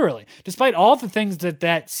 I mean, literally, despite all the things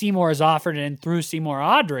that Seymour has offered, and through Seymour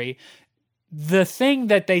Audrey, the thing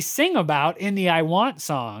that they sing about in the I Want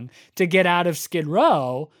song to get out of Skid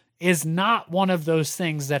Row is not one of those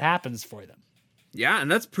things that happens for them. Yeah,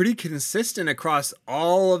 and that's pretty consistent across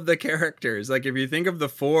all of the characters. Like, if you think of the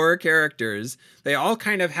 4 characters, they all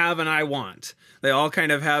kind of have an I want. They all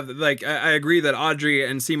kind of have, like, I agree that Audrey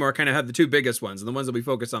and Seymour kind of have the 2 biggest ones, and the ones that we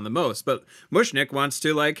focus on the most. But Mushnick wants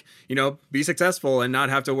to, like, you know, be successful and not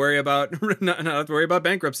have to worry about not have to worry about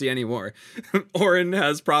bankruptcy anymore. Oren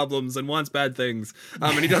has problems and wants bad things,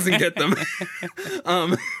 and he doesn't get them.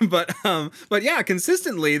 But yeah,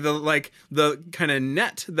 consistently the kind of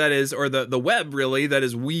net that is, or the web really that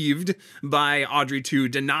is weaved by Audrey 2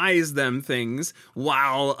 denies them things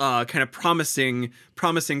while kind of promising,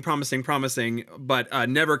 but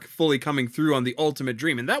never fully coming through on the ultimate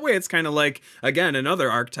dream. And that way it's kind of like, again, another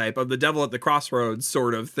archetype of the devil at the crossroads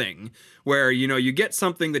sort of thing, where, you know, you get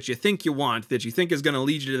something that you think you want, that you think is going to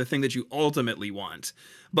lead you to the thing that you ultimately want,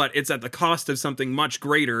 but it's at the cost of something much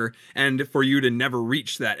greater, and for you to never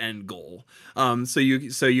reach that end goal. So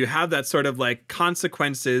you have that sort of like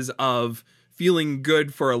consequences of feeling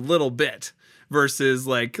good for a little bit versus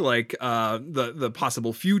the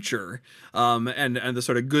possible future, and the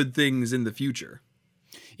sort of good things in the future.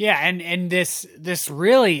 Yeah, and this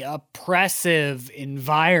really oppressive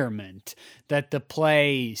environment that the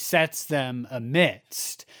play sets them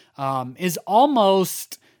amidst is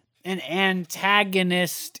almost an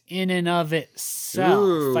antagonist in and of itself.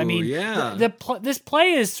 Ooh, I mean, yeah. This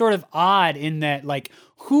play is sort of odd in that, like,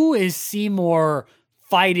 who is Seymour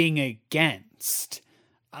fighting against?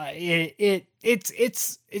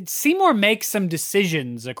 Seymour makes some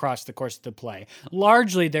decisions across the course of the play.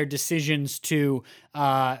 Largely, they're decisions to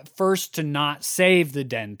first to not save the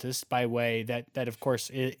dentist by way that of course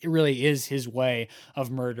it really is his way of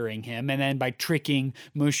murdering him, and then by tricking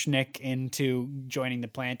Mushnick into joining the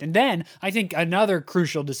plant. And then I think another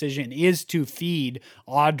crucial decision is to feed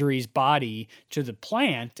Audrey's body to the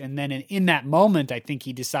plant. And then in that moment, I think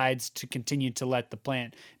he decides to continue to let the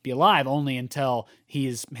plant be alive, only until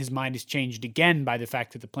his mind is changed again by the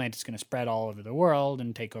fact that the plant is going to spread all over the world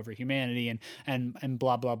and take over humanity and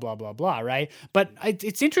blah, blah, blah, blah, blah, right? But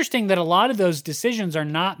it's interesting that a lot of those decisions are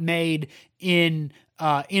not made in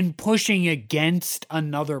pushing against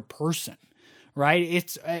another person, right?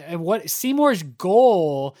 It's what Seymour's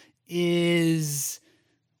goal is.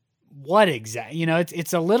 What exactly? You know,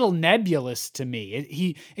 it's a little nebulous to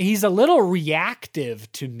me. He's a little reactive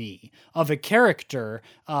to me of a character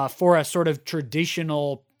for a sort of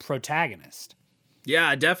traditional protagonist.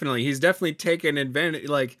 Yeah, definitely. He's definitely taken advantage,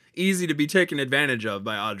 like, easy to be taken advantage of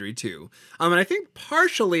by Audrey too. And I think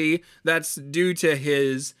partially that's due to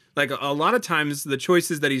his, like, a lot of times the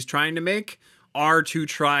choices that he's trying to make are to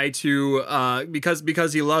try to,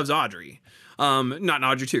 because he loves Audrey. Not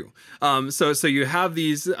Audrey too. So you have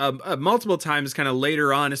these multiple times kind of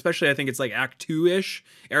later on, especially I think it's like Act 2-ish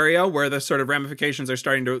area, where the sort of ramifications are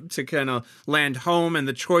starting to kind of land home, and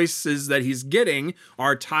the choices that he's getting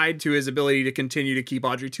are tied to his ability to continue to keep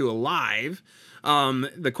Audrey 2 alive.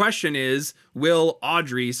 The question is, will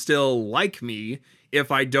Audrey still like me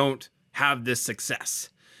if I don't have this success?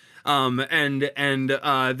 That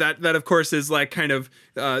of course is like kind of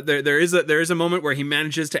there is a moment where he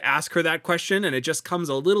manages to ask her that question, and it just comes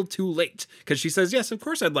a little too late, because she says, yes, of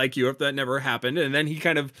course I'd like you if that never happened, and then he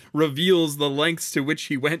kind of reveals the lengths to which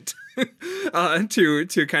he went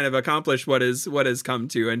to kind of accomplish what has come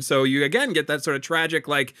to. And so you again get that sort of tragic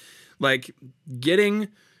like getting,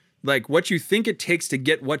 like, what you think it takes to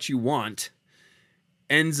get what you want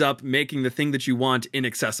ends up making the thing that you want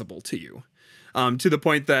inaccessible to you. To the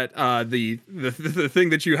point that the thing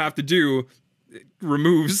that you have to do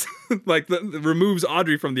removes removes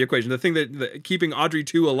Audrey from the equation. The thing that keeping Audrey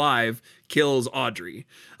 2 alive kills Audrey.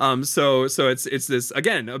 So it's this,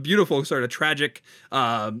 again, a beautiful sort of tragic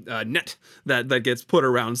net that gets put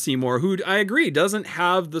around Seymour, who I agree doesn't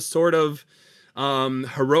have the sort of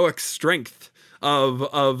heroic strength of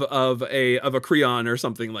a Creon or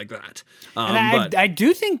something like that. And I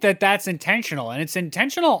do think that that's intentional, and it's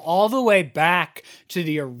intentional all the way back to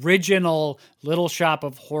the original Little Shop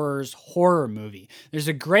of Horrors horror movie. There's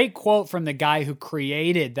a great quote from the guy who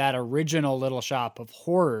created that original Little Shop of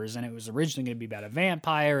Horrors, and it was originally going to be about a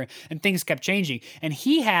vampire, and things kept changing. And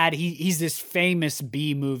he's this famous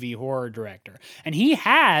B-movie horror director, and he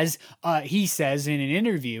has, he says in an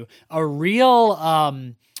interview, a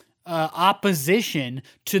real opposition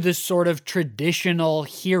to the sort of traditional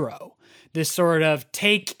hero. This sort of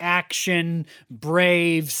take action,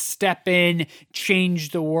 brave, step in,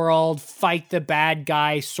 change the world, fight the bad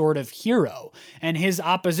guy sort of hero. And his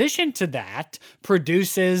opposition to that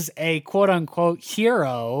produces a quote unquote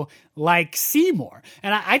hero like Seymour.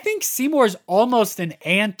 And I think Seymour's almost an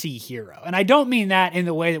anti-hero. And I don't mean that in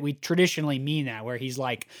the way that we traditionally mean that, where he's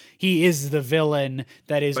like, he is the villain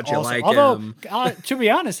that is but also, like although to be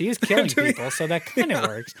honest, he is killing people, so that kind of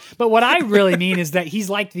works. But what I really mean is that he's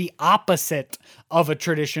like the opposite of a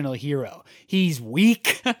traditional hero. He's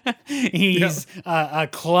weak. He's a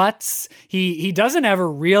klutz. He doesn't ever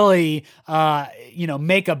really,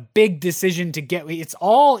 make a big decision to get. It's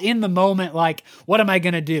all in the moment. Like, what am I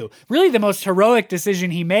going to do? Really, the most heroic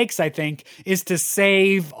decision he makes, I think, is to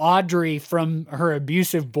save Audrey from her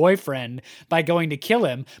abusive boyfriend by going to kill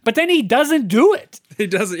him. But then he doesn't do it. He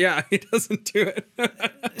doesn't do it.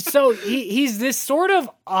 So he's this sort of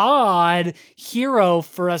odd hero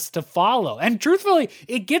for us to follow. And truthfully,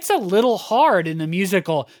 it gets a little hard in the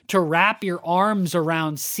musical to wrap your arms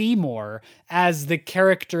around Seymour as the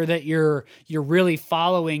character that you're really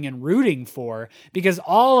following and rooting for, because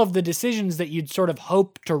all of the decisions that you'd sort of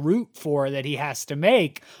hope to root for that he has to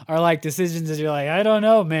make are like decisions that you're like, I don't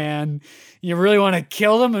know, man. You really want to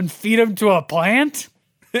kill them and feed them to a plant?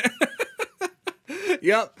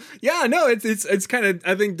 Yep. Yeah, no, it's kind of,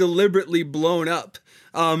 I think, deliberately blown up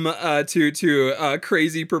to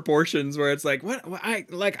crazy proportions where it's like,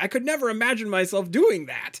 I could never imagine myself doing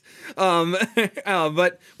that.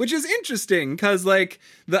 But which is interesting because I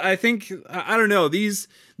don't know, these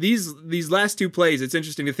last two plays, it's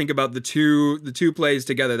interesting to think about the two plays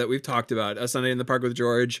together that we've talked about, A Sunday in the Park with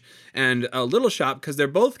George and Little Shop, because they're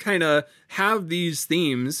both kind of have these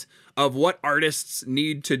themes of what artists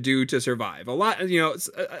need to do to survive. A lot,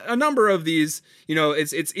 a number of these,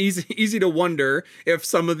 it's easy to wonder if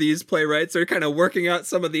some of these playwrights are kind of working out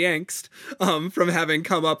some of the angst from having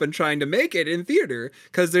come up and trying to make it in theater,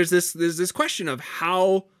 because there's this question of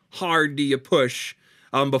how hard do you push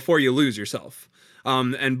before you lose yourself.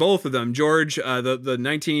 And both of them, George,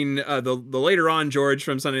 the later on George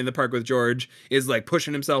from Sunday in the Park with George is like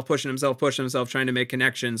pushing himself, trying to make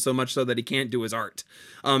connections, so much so that he can't do his art.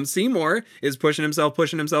 Seymour is pushing himself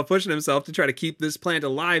to try to keep this plant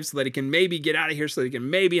alive so that he can maybe get out of here, so that he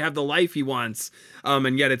can maybe have the life he wants.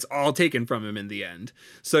 And yet it's all taken from him in the end.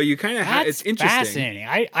 So you kind of have, it's interesting.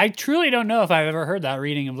 Fascinating. I truly don't know if I've ever heard that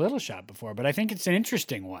reading of Little Shop before, but I think it's an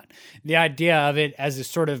interesting one. The idea of it as a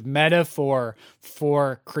sort of metaphor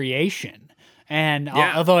for creation. And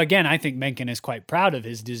although, again, I think Menken is quite proud of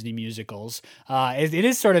his Disney musicals, it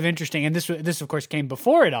is sort of interesting, and this of course came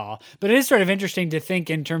before it all, but it is sort of interesting to think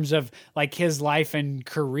in terms of like his life and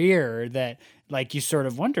career, that like you sort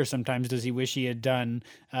of wonder sometimes, does he wish he had done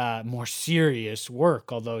more serious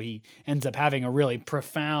work, although he ends up having a really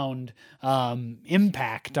profound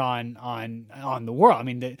impact on the world. I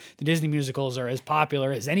mean, the Disney musicals are as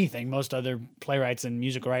popular as anything most other playwrights and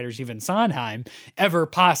musical writers, even Sondheim, ever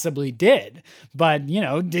possibly did. But,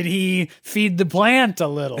 did he feed the plant a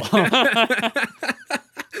little?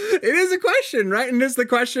 It is a question, right? And it's the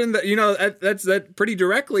question that, that pretty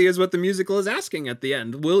directly is what the musical is asking at the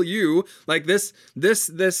end. Will you, like this,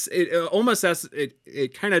 it almost has,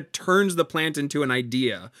 it kind of turns the plant into an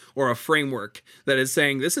idea or a framework that is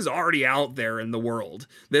saying this is already out there in the world.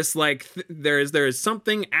 This there is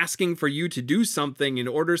something asking for you to do something in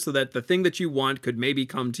order so that the thing that you want could maybe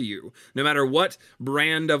come to you, no matter what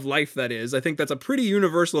brand of life that is. I think that's a pretty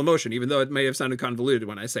universal emotion, even though it may have sounded convoluted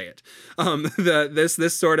when I say it.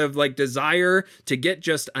 This sort of like desire to get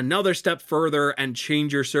just another step further and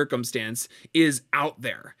change your circumstance is out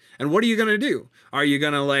there. And what are you going to do? Are you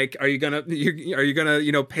going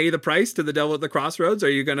to pay the price to the devil at the crossroads? Are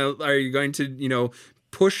you going to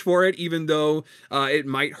push for it, even though it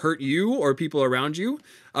might hurt you or people around you.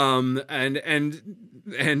 And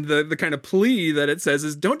the kind of plea that it says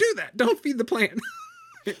is, don't do that. Don't feed the plant.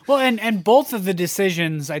 Well, and both of the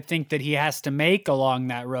decisions I think that he has to make along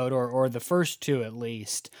that road, or the first two at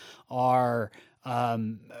least, are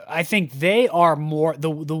I think they are more, the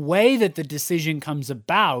way that the decision comes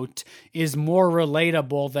about is more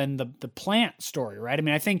relatable than the plant story, right? I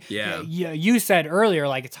mean, I think you said earlier,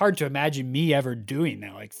 like, it's hard to imagine me ever doing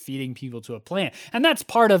that, like feeding people to a plant. And that's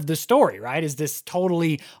part of the story, right? Is this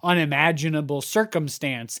totally unimaginable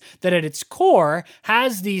circumstance that at its core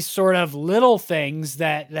has these sort of little things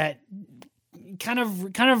that kind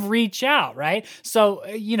of reach out, right? So,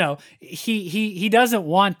 he doesn't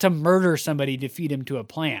want to murder somebody to feed him to a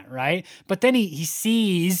plant, right? But then he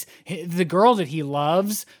sees the girl that he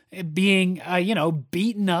loves being,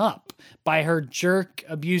 beaten up by her jerk,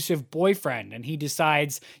 abusive boyfriend. And he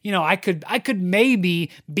decides, I could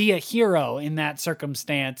maybe be a hero in that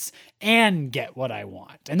circumstance and get what I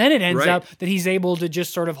want. And then it ends up that he's able to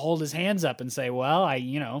just sort of hold his hands up and say, well, I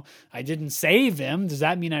didn't save him. Does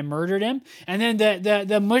that mean I murdered him? And then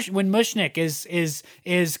when Mushnik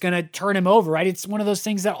is going to turn him over, right? It's one of those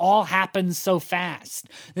things that all happens so fast.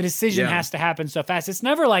 The decision has to happen so fast. It's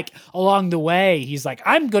never like along the way, he's like,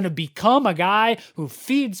 I'm going to become a guy who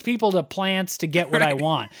feeds people to plants to get what I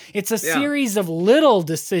want. It's a series of little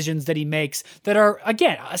decisions that he makes that are,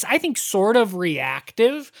 again, I think sort of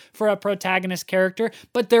reactive for a protagonist character,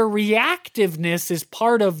 but their reactiveness is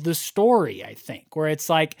part of the story, I think, where it's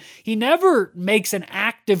like he never makes an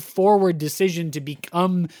active forward decision to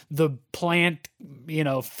become the plant,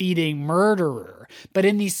 feeding murderer. But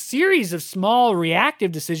in these series of small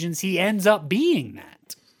reactive decisions, he ends up being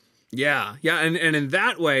that. Yeah. And in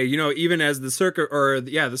that way, even as the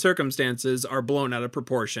circumstances are blown out of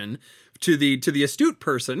proportion, to the astute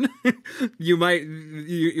person,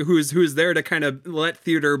 who's there to kind of let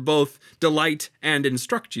theater both delight and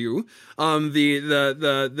instruct you.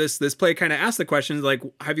 This play kind of asks the questions like,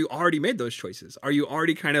 have you already made those choices? Are you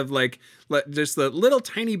already kind of like just the little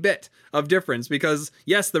tiny bit of difference? Because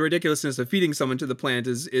yes, the ridiculousness of feeding someone to the plant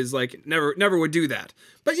is like never would do that.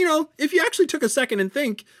 But if you actually took a second and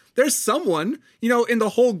think, there's someone in the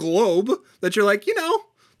whole globe that you're like,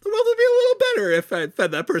 the world would be a little better if I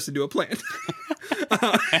fed that person to a plant.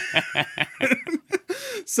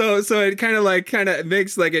 So it kind of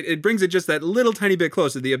makes like it brings it just that little tiny bit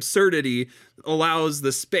closer. The absurdity allows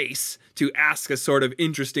the space to ask a sort of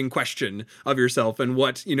interesting question of yourself and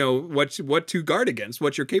what to guard against,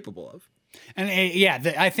 what you're capable of. And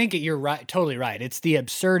I think you're right, totally right. It's the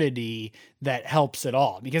absurdity that helps it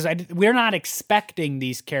all, because we're not expecting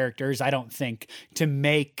these characters, I don't think, to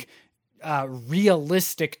make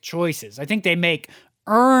realistic choices. I think they make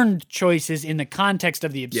earned choices in the context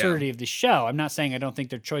of the absurdity of the show. I'm not saying I don't think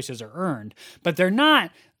their choices are earned, but they're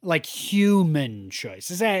not like human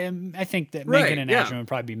choices. I think that Megan and Ashman would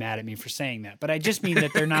probably be mad at me for saying that, but I just mean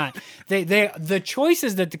that they're not, the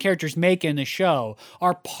choices that the characters make in the show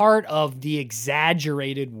are part of the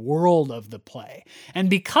exaggerated world of the play. And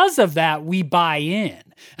because of that, we buy in.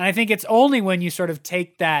 And I think it's only when you sort of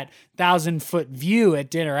take that 1,000-foot view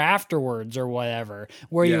at dinner afterwards or whatever,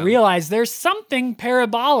 where you realize there's something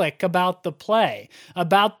parabolic about the play,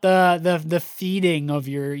 about the feeding of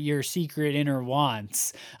your secret inner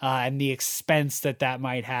wants, and the expense that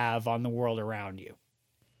might have on the world around you.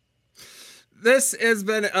 This has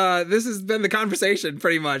been the conversation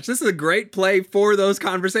pretty much. This is a great play for those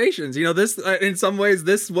conversations. This in some ways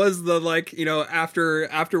this was the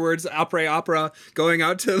afterwards après opera going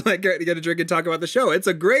out to get a drink and talk about the show. It's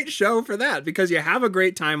a great show for that because you have a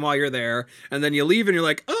great time while you're there, and then you leave and you're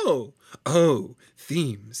like, oh,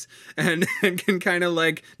 themes, and can kind of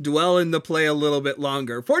dwell in the play a little bit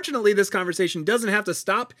longer. Fortunately, this conversation doesn't have to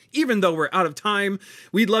stop, even though we're out of time.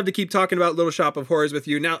 We'd love to keep talking about Little Shop of Horrors with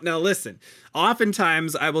you. Now listen,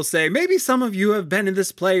 oftentimes I will say, maybe some of you have been in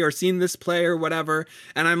this play or seen this play or whatever,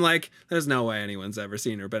 and I'm like, there's no way anyone's ever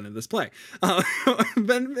seen or been in this play.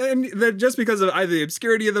 Just because of either the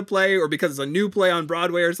obscurity of the play or because it's a new play on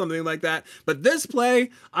Broadway or something like that. But this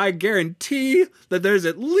play, I guarantee that there's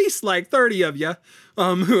at least 30 of you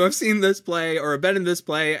who have seen this play or have been in this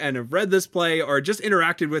play and have read this play or just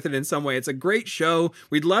interacted with it in some way. It's a great show.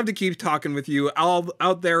 We'd love to keep talking with you all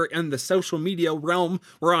out there in the social media realm.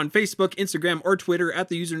 We're on Facebook, Instagram, or Twitter at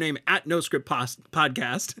the username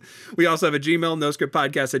 @NoScriptPodcast. We also have a Gmail,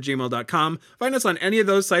 noscriptpodcast@gmail.com. Find us on any of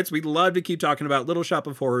those sites. We'd love to keep talking about Little Shop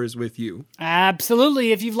of Horrors with you.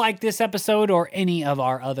 Absolutely. If you've liked this episode or any of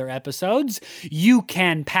our other episodes, you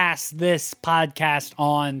can pass this podcast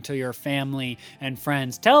on to your family and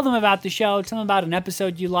friends. Tell them about the show. Tell them about an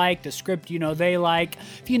episode you liked, a script you know they like.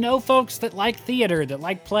 If you know folks that like theater, that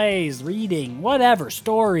like plays, reading, whatever,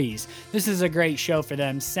 stories, this is a great show for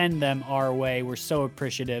them. Send them our way. We're so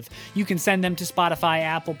appreciative. You can send them to Spotify,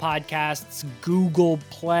 Apple Podcasts, Google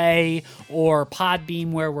Play, or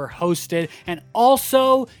Podbeam, where we're hosted, and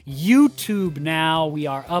also YouTube now. We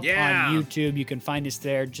are up on YouTube. You can find us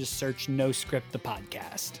there. Just search No Script the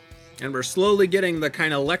Podcast. And we're slowly getting the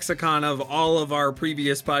kind of lexicon of all of our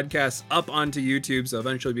previous podcasts up onto YouTube, so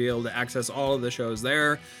eventually be able to access all of the shows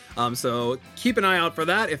there. So keep an eye out for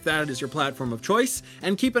that if that is your platform of choice,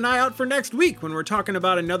 and keep an eye out for next week when we're talking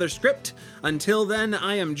about another script. Until then,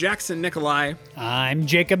 I am Jackson Nikolai. I'm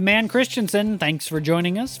Jacob Mann Christensen. Thanks for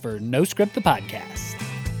joining us for No Script the Podcast.